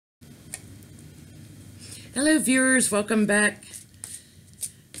Hello viewers, welcome back.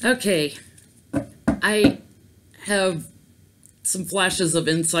 Okay, I have some flashes of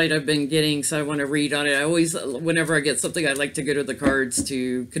insight I've been getting, so I want to read on it. I always, whenever I get something, I like to go to the cards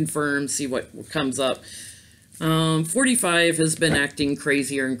to confirm, see what comes up. 45 has been acting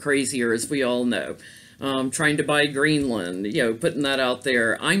crazier and crazier, as we all know. Trying to buy Greenland, putting that out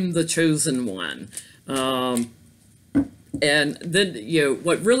there. I'm the chosen one. And then,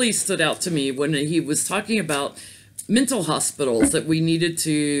 what really stood out to me when he was talking about mental hospitals, that we needed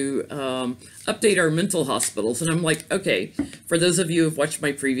to update our mental hospitals. And I'm like, okay, for those of you who have watched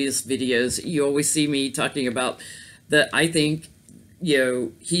my previous videos, you always see me talking about that. I think,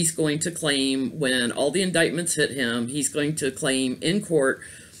 he's going to claim, when all the indictments hit him, he's going to claim in court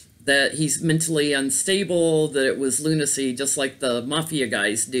that he's mentally unstable, that it was lunacy, just like the mafia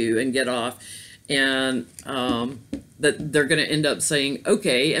guys do, and get off. And that they're going to end up saying,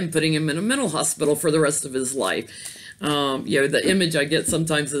 okay, and putting him in a mental hospital for the rest of his life. The image I get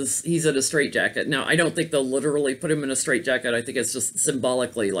sometimes is he's in a straitjacket. Now, I don't think they'll literally put him in a straitjacket. I think it's just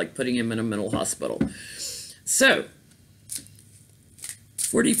symbolically like putting him in a mental hospital. So,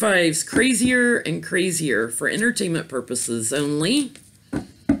 45's crazier and crazier for entertainment purposes only.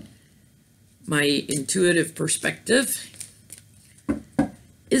 My intuitive perspective.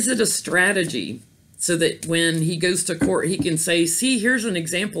 Is it a strategy so that when he goes to court, he can say, see, here's an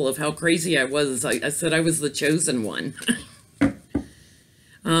example of how crazy I was. I said I was the chosen one.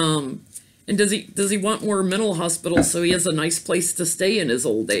 And does he want more mental hospitals so he has a nice place to stay in his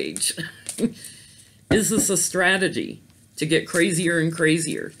old age? Is this a strategy to get crazier and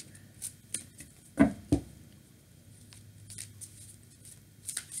crazier?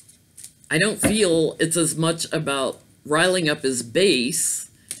 I don't feel it's as much about riling up his base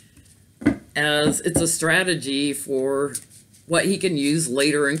as it's a strategy for what he can use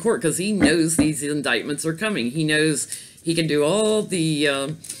later in court, because he knows these indictments are coming. He knows he can do all the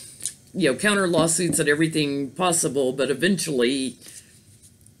counter lawsuits and everything possible, but eventually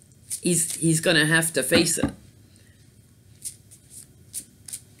he's going to have to face it.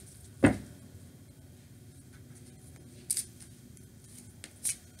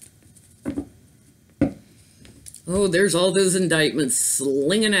 Oh, there's all those indictments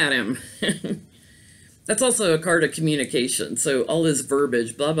slinging at him. That's also a card of communication. So all this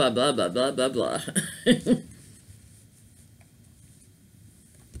verbiage, blah, blah, blah, blah, blah, blah, blah.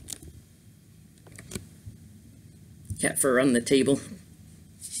 Cat fur on the table.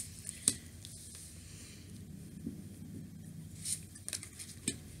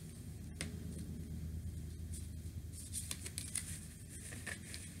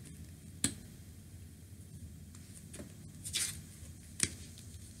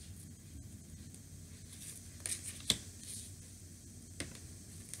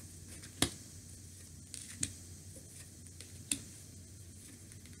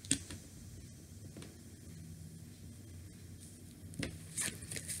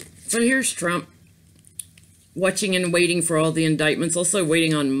 So here's Trump, watching and waiting for all the indictments, also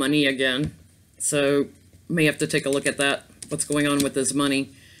waiting on money again. So may have to take a look at that, what's going on with his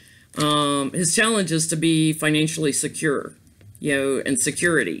money. His challenge is to be financially secure, and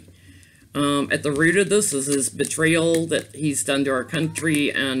security. At the root of this is his betrayal that he's done to our country,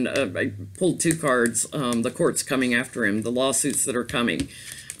 and I pulled two cards, the courts coming after him, the lawsuits that are coming.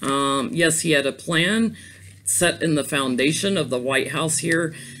 Yes, he had a plan set in the foundation of the White House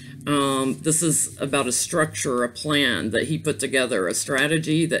here. This is about a structure, a plan that he put together, a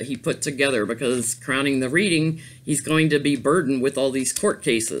strategy that he put together, because crowning the reading, he's going to be burdened with all these court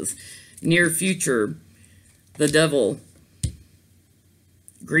cases. Near future, the devil,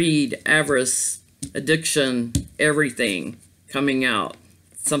 greed, avarice, addiction, everything coming out.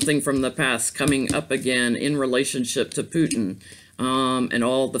 Something from the past coming up again in relationship to Putin, and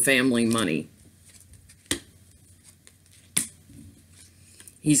all the family money.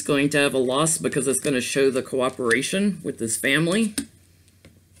 He's going to have a loss because it's going to show the cooperation with his family.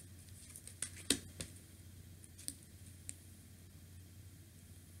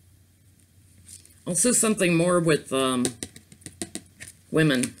 Also something more with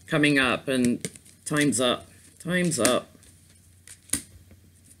women coming up, and time's up. Time's up.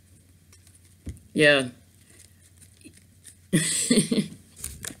 Yeah. It's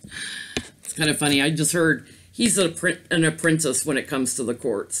kind of funny. I just heard he's an apprentice when it comes to the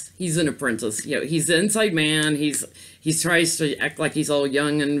courts. He's an apprentice. He's the inside man. He tries to act like he's all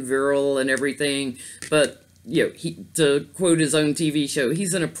young and virile and everything. But, to quote his own TV show,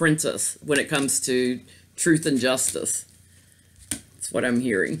 he's an apprentice when it comes to truth and justice. That's what I'm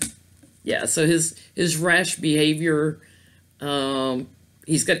hearing. Yeah, so his rash behavior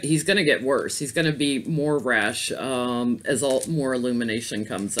he's going to get worse. He's going to be more rash as more illumination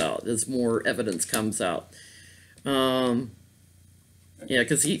comes out, as more evidence comes out. Yeah,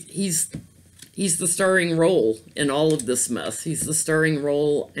 because he's the starring role in all of this mess. He's the starring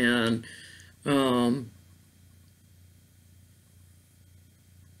role, and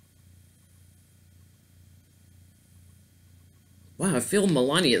wow, I feel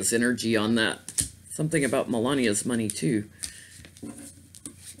Melania's energy on that. Something about Melania's money too.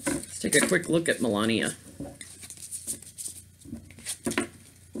 Let's take a quick look at Melania.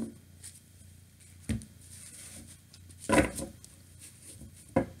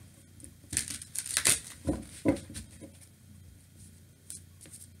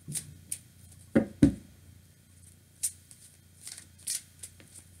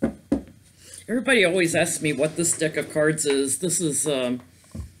 Everybody always asks me what this deck of cards is. This is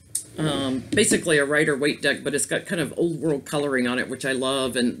basically a Rider-Waite deck, but it's got kind of old world coloring on it, which I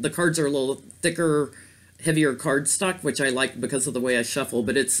love, and the cards are a little thicker, heavier card stock, which I like because of the way I shuffle,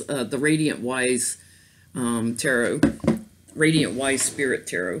 but it's the Radiant Wise Tarot, Radiant Wise Spirit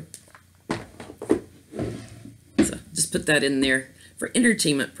Tarot. So just put that in there for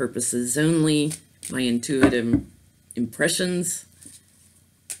entertainment purposes only, my intuitive impressions.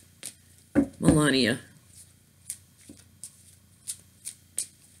 Melania.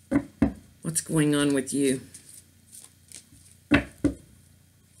 What's going on with you?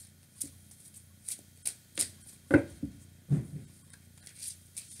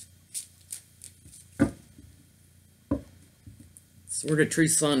 Sword of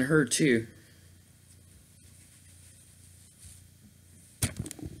Truth's on her too.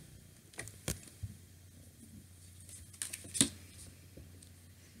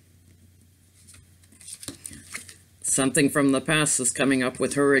 Something from the past is coming up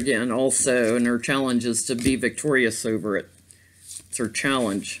with her again also, and her challenge is to be victorious over it. It's her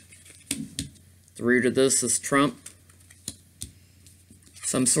challenge. The root of this is Trump.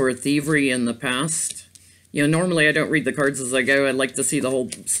 Some sort of thievery in the past. You know, normally I don't read the cards as I go. I'd like to see the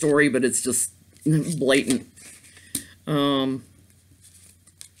whole story, but it's just blatant.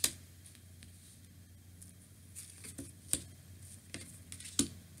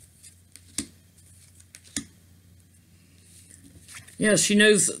 Yeah, she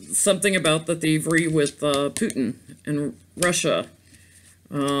knows something about the thievery with Putin and Russia,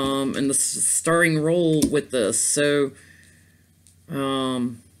 and the starring role with this. So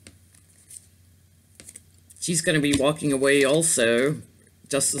she's going to be walking away also.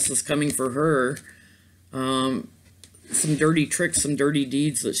 Justice is coming for her. Some dirty tricks, some dirty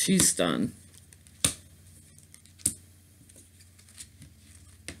deeds that she's done.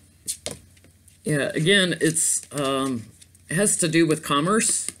 Yeah, again, it's... it has to do with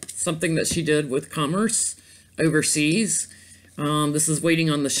commerce, something that she did with commerce overseas. This is waiting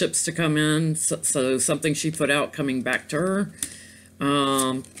on the ships to come in, so something she put out coming back to her.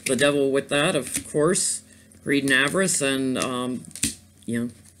 The devil with that, of course, greed and avarice, and you know,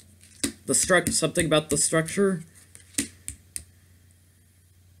 something about the structure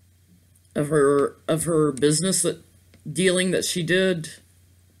of her business dealing that she did.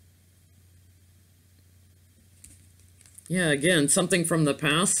 Yeah, again, something from the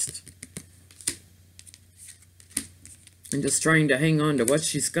past. And just trying to hang on to what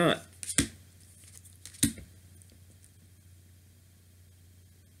she's got.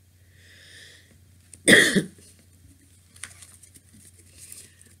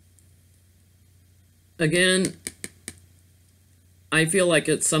 Again, I feel like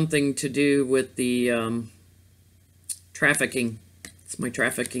it's something to do with the trafficking. It's my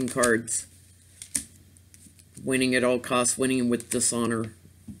trafficking cards. Winning at all costs, winning with dishonor.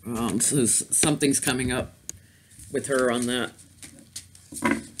 So something's coming up with her on that.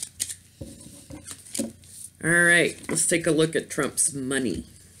 All right, let's take a look at Trump's money.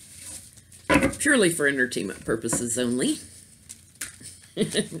 Purely for entertainment purposes only.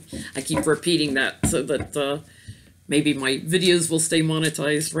 I keep repeating that so that maybe my videos will stay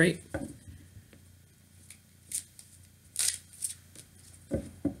monetized, right?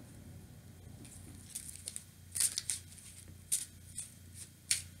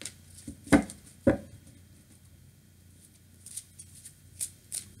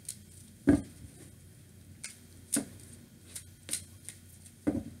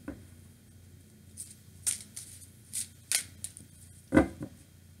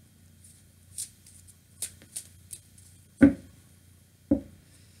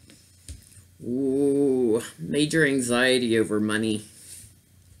 Ooh, major anxiety over money.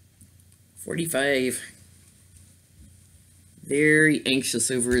 45. Very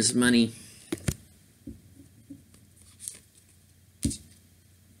anxious over his money.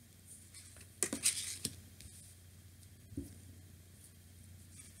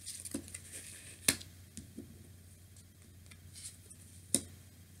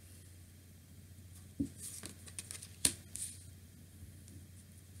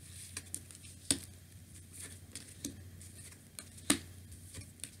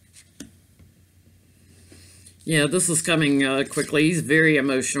 Yeah, this is coming quickly. He's very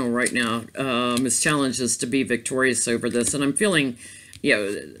emotional right now. His challenge is to be victorious over this. And I'm feeling, you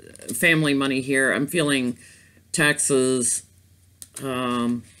know, family money here. I'm feeling taxes,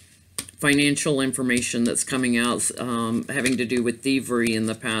 financial information that's coming out, having to do with thievery in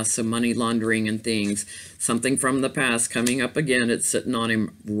the past, so money laundering and things. Something from the past coming up again. It's sitting on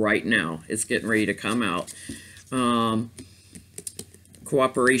him right now. It's getting ready to come out.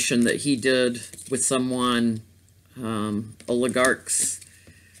 Cooperation that he did with someone, oligarchs,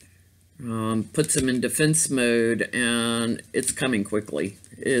 puts him in defense mode, and it's coming quickly.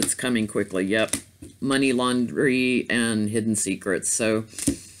 It's coming quickly. Yep. Money laundering and hidden secrets. So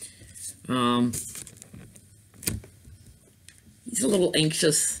he's a little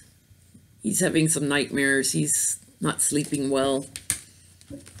anxious. He's having some nightmares. He's not sleeping well.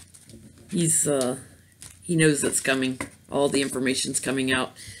 He knows it's coming. All the information's coming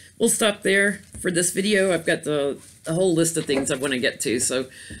out. We'll stop there for this video. I've got a whole list of things I want to get to, so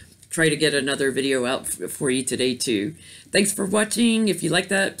try to get another video out for you today too. Thanks for watching. If you like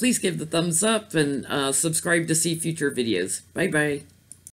that, please give the thumbs up and subscribe to see future videos. Bye bye.